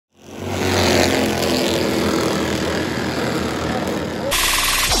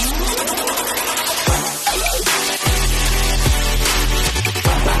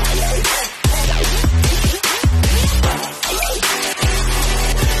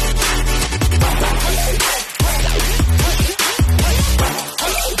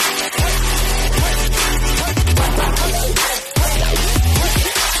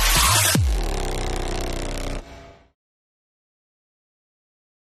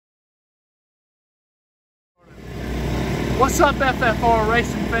What's up, FFR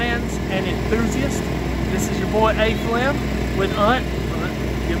racing fans and enthusiasts? This is your boy A-Flem with Unt.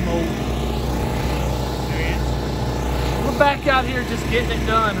 Give him old. There he is. We're back out here just getting it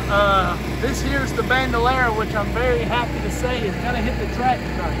done. This here's the Bandolero, which I'm very happy to say is gonna hit the track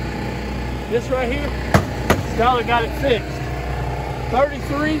tonight. This right here, Scholar got it fixed.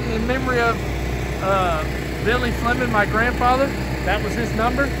 33 in memory of Billy Fleming, my grandfather. That was his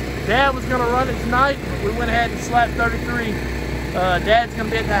number. Dad was gonna run it tonight, but we went ahead and slapped 33. Dad's gonna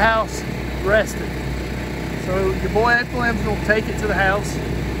be at the house resting. So your boy A-Flem's gonna take it to the house.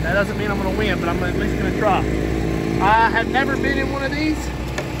 That doesn't mean I'm gonna win, but I'm at least gonna try. I have never been in one of these.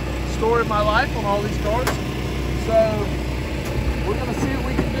 Story of my life on all these cars. So we're gonna see what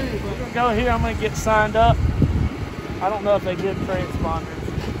we can do. We're gonna go here, I'm gonna get signed up. I don't know if they give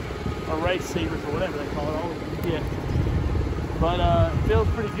transponders or race receivers or whatever they call it. All you get. But it feels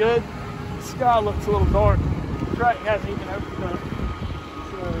pretty good. The sky looks a little dark. The track hasn't even opened up.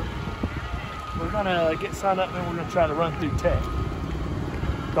 So we're gonna get signed up and then we're gonna try to run through tech.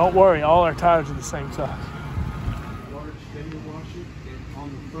 Don't worry, all our tires are the same size. Large steady washer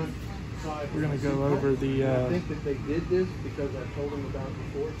on the front side. We're gonna go over the. I think that they did this because I told them about it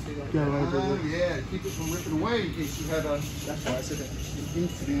before. See, like Go over the. Yeah, keep it from ripping away in case you had a. That's why I said that. An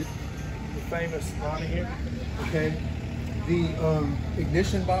incident. The famous Ronnie here. Okay. The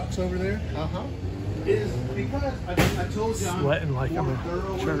ignition box over there is because I told you I'm sweating like I'm more in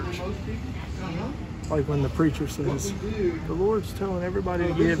thorough church. than most people. Like when the preacher says, What we do, the Lord's telling everybody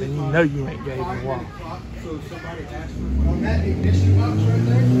to give and you know you ain't gave in a while. So somebody asked me on that ignition box right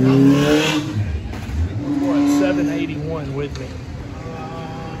there. What, 781 with me.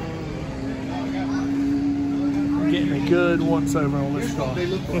 Getting a good once over on this car.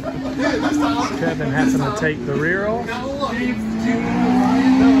 Kevin having to take the rear off. These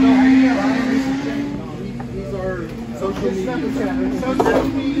are social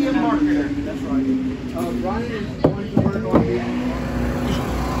media marketer. That's right. Ryan is going to work on it.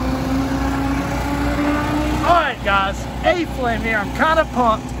 Alright guys, A-Flem here. I'm kind of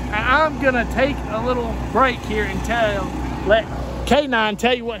pumped. And I'm going to take a little break here and let K9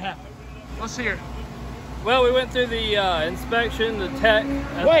 tell you what happened. Let's hear it. Well, we went through the inspection, the tech.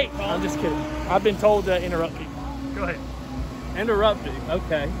 Wait, I'm just kidding. I've been told to interrupt you. Go ahead. Interrupted,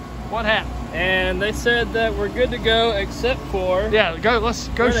 okay. What happened? And they said that we're good to go except for... Yeah, go. Let's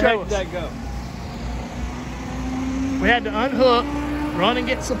go. Where the show heck us. did that go? We had to unhook, run and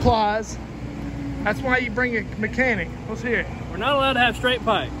get supplies. That's why you bring a mechanic. Let's hear it. We're not allowed to have straight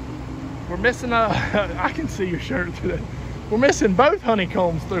pipe. We're missing I can see your shirt through that. We're missing both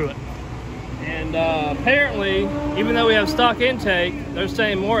honeycombs through it. And apparently, even though we have stock intake, they're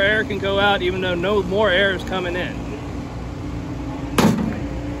saying more air can go out even though no more air is coming in.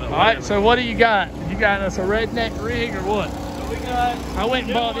 All right, so what do you got? You got us a redneck rig or what? So we got... I went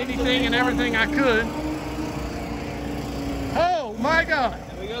and bought anything and everything I could. Oh my God.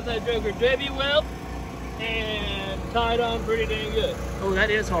 And we got that Joker Debbie welt and tied on pretty dang good. Oh, that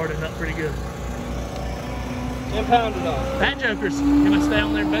is hardened up pretty good. And pounded on. That Joker's gonna stay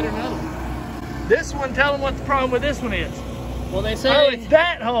on there better than other one. This one, tell them what the problem with this one is. Well, they say... Oh, it's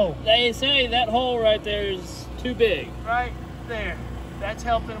that hole. They say that hole right there is too big. Right there. That's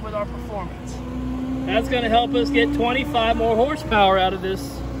helping with our performance. That's going to help us get 25 more horsepower out of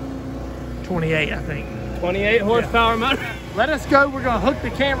this. 28, I think. 28 horsepower motor. Let us go. We're going to hook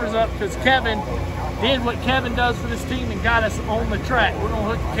the cameras up because Kevin did what Kevin does for this team and got us on the track. We're going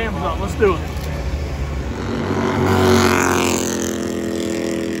to hook the cameras up. Let's do it.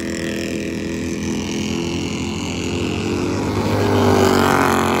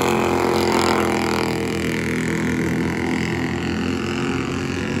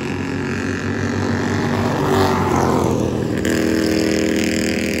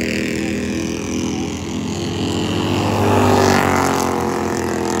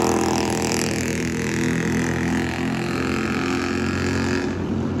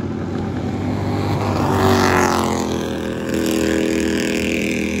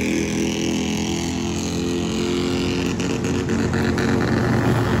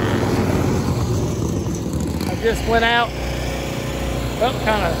 Just went out. Felt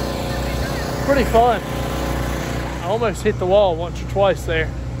kind of pretty fun. I almost hit the wall once or twice there.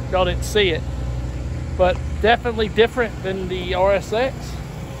 Y'all didn't see it. But definitely different than the RSX.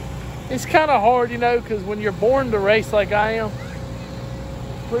 It's kind of hard, you know, because when you're born to race like I am,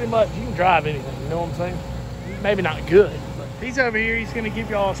 pretty much you can drive anything, you know what I'm saying? Maybe not good, but he's over here. He's going to give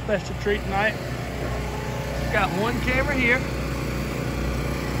y'all a special treat tonight. Got one camera here.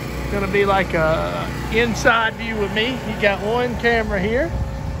 Gonna be like a inside view with me. He got one camera here,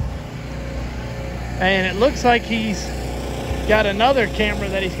 and it looks like he's got another camera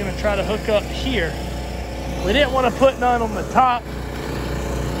that he's gonna try to hook up here. We didn't want to put none on the top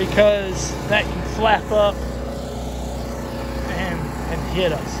because that can flap up and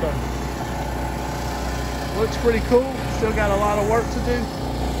hit us. So looks pretty cool. Still got a lot of work to do.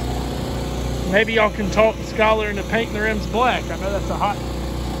 Maybe y'all can talk Scholar into painting the rims black. I know that's a hot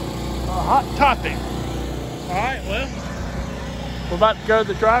topic. All right, well, we're about to go to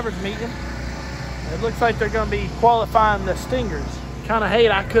the driver's meeting. It looks like they're going to be qualifying the Stingers. Kind of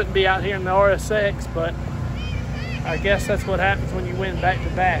hate I couldn't be out here in the RSX, but I guess that's what happens when you win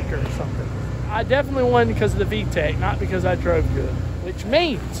back-to-back or something. I definitely won because of the VTEC, not because I drove good, which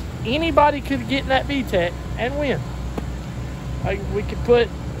means anybody could get in that VTEC and win. Like, we could put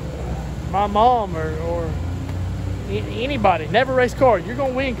my mom or anybody, never race car, you're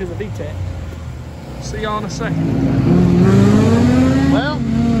going to win because of VTEC. See y'all in a second. Well,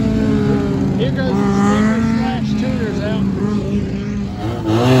 here goes the Stinger/tuners out.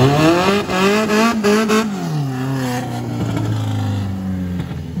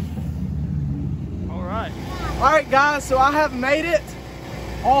 All right, guys, so I have made it.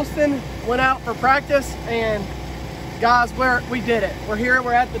 Austin went out for practice, and guys, we did it. We're here,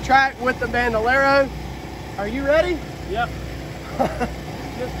 we're at the track with the Bandolero. Are you ready? Yep.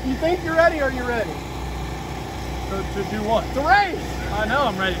 You think you're ready, or are you ready? To do what? To race. I know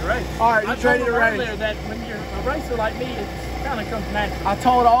I'm ready to race. All right, you're ready to race. Earlier that when you're a racer like me, it kind of comes natural. I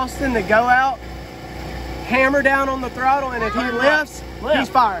told Austin to go out, hammer down on the throttle, and if he lifts, he's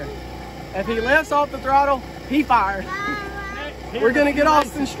fired. If he lifts off the throttle, he fired. We're gonna get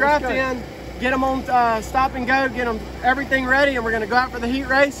Austin strapped in, get him on stop and go, get him everything ready, and we're gonna go out for the heat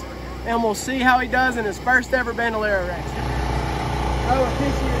race, and we'll see how he does in his first ever Bandolero race. Oh, a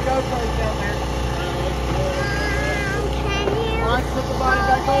piece of your GoPro's down there. All right, put the body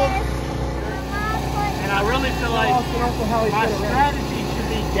back on. And I really feel like my strategy should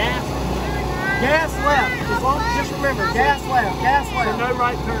be gas. Gas left. Just remember, gas left, gas left. So no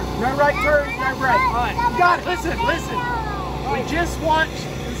right turn. No right turns, no brake. All right. You got it. Listen. We just watched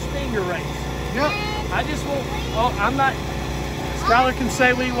the Stinger race. Yep. I just want, I'm not, Skylar can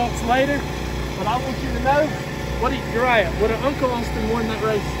say what he wants later, but I want you to know, Uriah, would Uncle Austin won that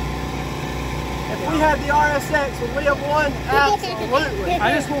race? If we had the RSX, would we have won? Absolutely.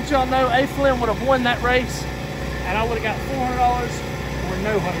 I just want y'all to know, A-Flem would have won that race, and I would have got $400 or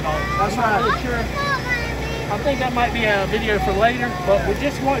no $100. That's right. I'm not really sure. I think that might be a video for later, but we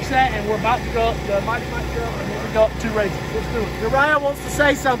just watched that, and we're about to go up the Mighty Mike Trail, and then we go up 2 races. Let's do it. Uriah wants to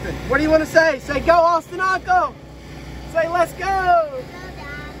say something. What do you want to say? Say, go Austin Uncle. Say, let's go.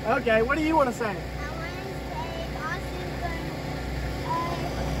 Okay, what do you want to say?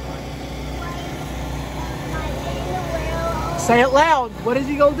 Say it loud. What is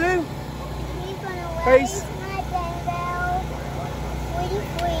he going to do? He's going to Face. race my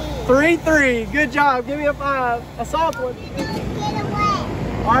Bandolero 3-3. Good job. Give me a 5. A soft one. Get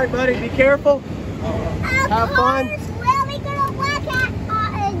away. All right, buddy. Be careful. Have fun. Really gonna whack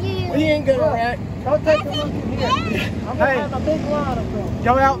at you. We ain't going to wreck. Don't take a look in here. I'm going to have a big line up front.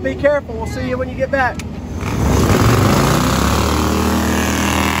 Go out and be careful. We'll see you when you get back.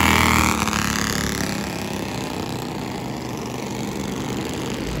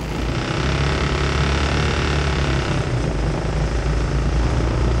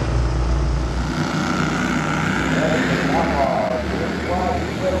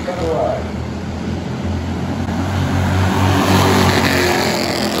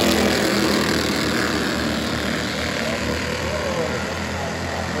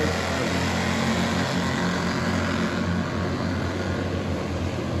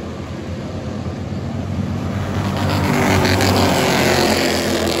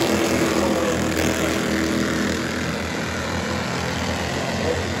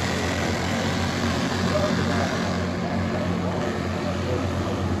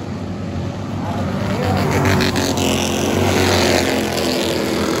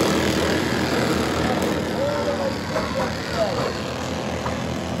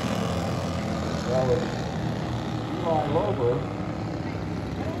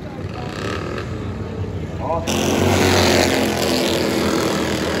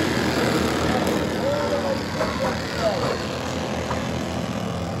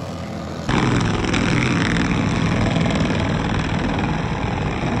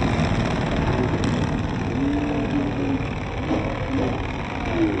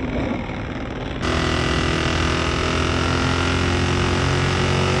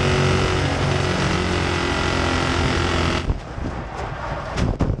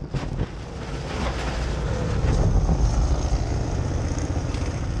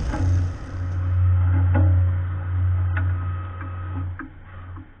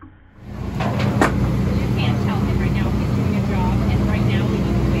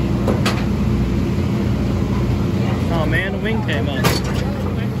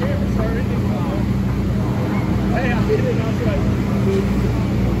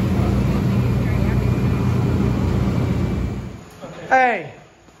 Hey,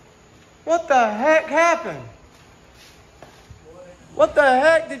 what the heck happened? What the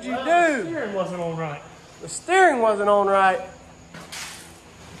heck did you The do? steering wasn't on right. The steering wasn't on right.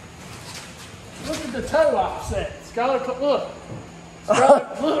 Look at the toe offset. Skylar, look.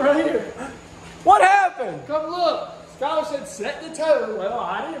 Skylar, look right here. What happened? Come look. Skylar said set the toe. Well,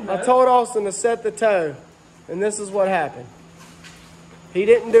 I didn't know. I told Austin to set the toe, and this is what happened. He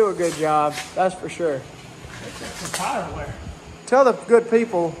didn't do a good job, that's for sure. It's tire wear. Tell the good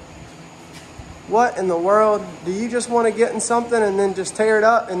people, what in the world, do you just want to get in something and then just tear it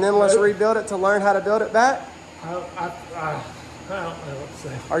up and then let's rebuild it to learn how to build it back? I don't know what to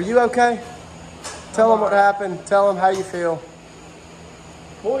say. Are you okay? Tell them what happened. Tell them how you feel.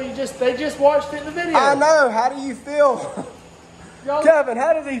 Boy, they just watched it in the video. I know. How do you feel? Kevin,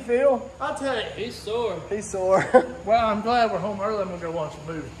 how does he feel? I'll tell you. He's sore. He's sore. Well, I'm glad we're home early. I'm going to go watch a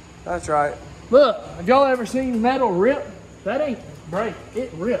movie. That's right. Look, have y'all ever seen metal rip? That ain't break.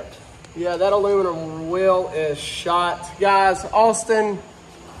 It ripped. Yeah, that aluminum wheel is shot. Guys, Austin,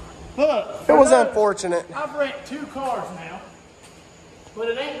 Look. it was unfortunate. I've wrecked 2 cars now, but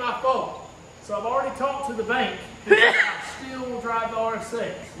it ain't my fault. So I've already talked to the bank. I still will drive the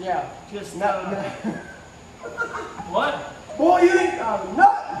RS6. Yeah. Just, No. What? Boy, you ain't got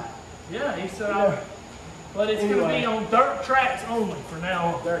nothing. Yeah, he said but it's going to be on dirt tracks only from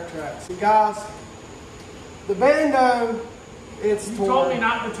now on. Dirt tracks. See, guys, the Bando, it's You torn. told me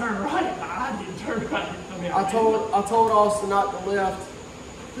not to turn right. I didn't turn right. I told Austin not to lift.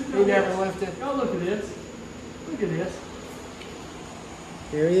 He never lifted. Y'all look at this. Look at this.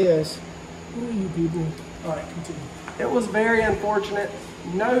 Here he is. Who are you people? All right, continue. It was very unfortunate.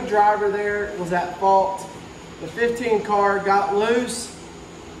 No driver there was at fault. The 15 car got loose.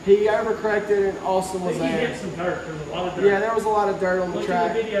 He overcorrected and Austin was He there. hit some dirt. There was a lot of dirt. Yeah, there was a lot of dirt on the Look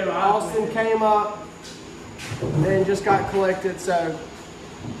track. at the video. Austin came up and just got collected, so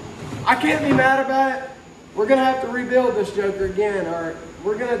I can't be mad about it. We're gonna have to rebuild this joker again, or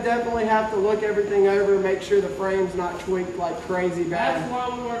we're gonna definitely have to look everything over, make sure the frame's not tweaked like crazy bad. That's why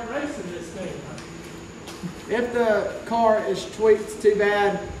we weren't racing this thing. If the car is tweaked too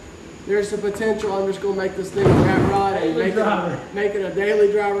bad, there's a potential I'm just gonna make this thing a rat rod and make it a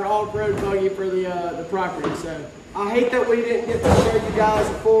daily driver off-road buggy for the property. So I hate that we didn't get to show you guys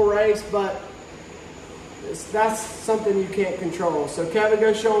a full race, but that's something you can't control. So Kevin,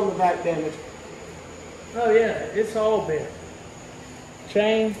 go show them the back damage. Oh yeah, it's all bent.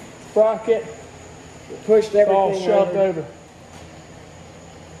 Chain, sprocket, Pushed it's all everything shoved over.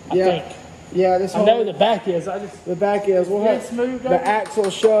 I think. Yeah, this I whole know the back is. I just the back is. We'll have it's moved the over. axle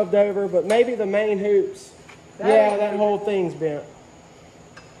shoved over, but maybe the main hoops. That whole thing's bent.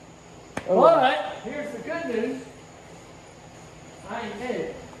 But here's the good news. I ain't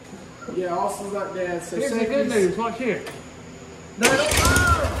dead. Yeah, Austin's not dead. So Here's the good safety's- news. Watch here. No, no, no.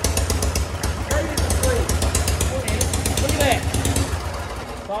 Look at that.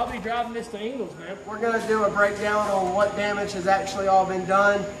 So I'll be driving this to Ingles, man. We're gonna do a breakdown on what damage has actually all been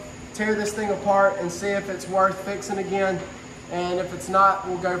done, tear this thing apart and see if it's worth fixing again. And if it's not,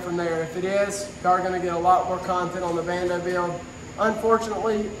 we'll go from there. If it is, y'all are gonna get a lot more content on the Bando build.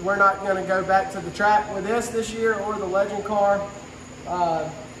 Unfortunately, we're not gonna go back to the track with this year or the Legend car.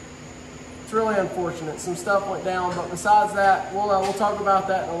 It's really unfortunate. Some stuff went down, but besides that, we'll talk about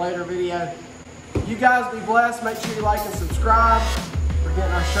that in a later video. You guys be blessed. Make sure you like and subscribe. We're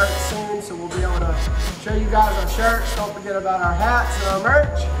getting our shirts soon, so we'll be able to show you guys our shirts. Don't forget about our hats and our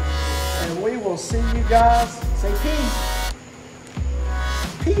merch. And we will see you guys. Say peace.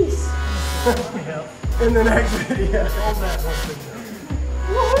 Peace. In the next video. Hold that one thing.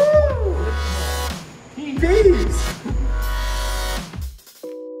 Woohoo! Peace.